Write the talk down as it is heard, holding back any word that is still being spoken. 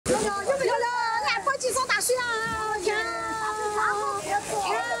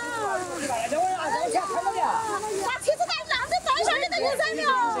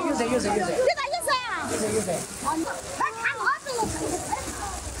哎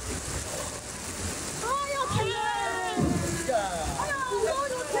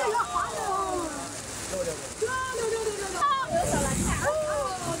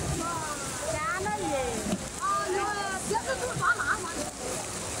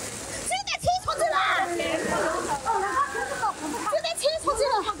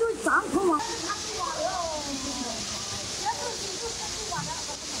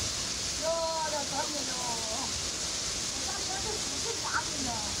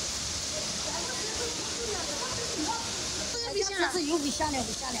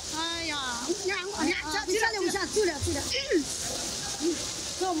呀，你看，这下来不下，走了。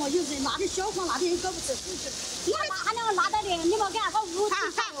这么有人拿的小黄，拿的人搞不出去。你还能拿到的，你莫给俺个五级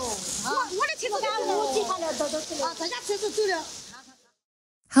我的车子给5级了，啊，这家车子走了。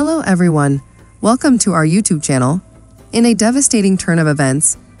Hello everyone, welcome to our YouTube channel. In a devastating turn of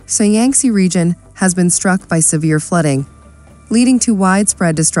events, Yangtze region has been struck by severe flooding, leading to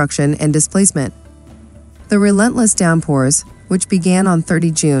widespread destruction and displacement. The relentless downpours, which began on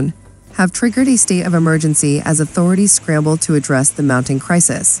 30 June, have triggered a state of emergency as authorities scramble to address the mounting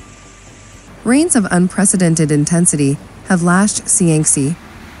crisis. Rains of unprecedented intensity have lashed Yangtze,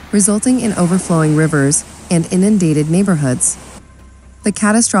 resulting in overflowing rivers and inundated neighborhoods. The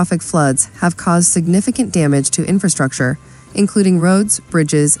catastrophic floods have caused significant damage to infrastructure, including roads,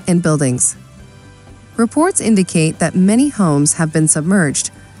 bridges, and buildings. Reports indicate that many homes have been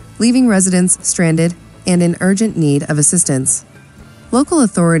submerged, leaving residents stranded and in urgent need of assistance. Local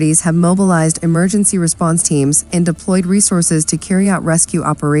authorities have mobilized emergency response teams and deployed resources to carry out rescue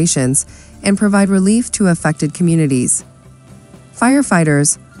operations and provide relief to affected communities.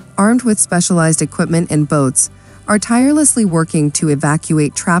 Firefighters, armed with specialized equipment and boats, are tirelessly working to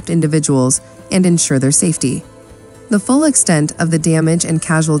evacuate trapped individuals and ensure their safety. The full extent of the damage and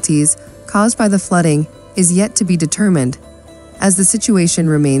casualties caused by the flooding is yet to be determined, as the situation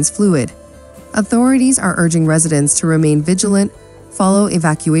remains fluid. Authorities are urging residents to remain vigilant, follow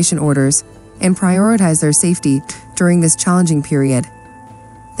evacuation orders, and prioritize their safety during this challenging period.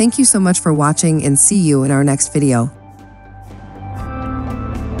 Thank you so much for watching and see you in our next video.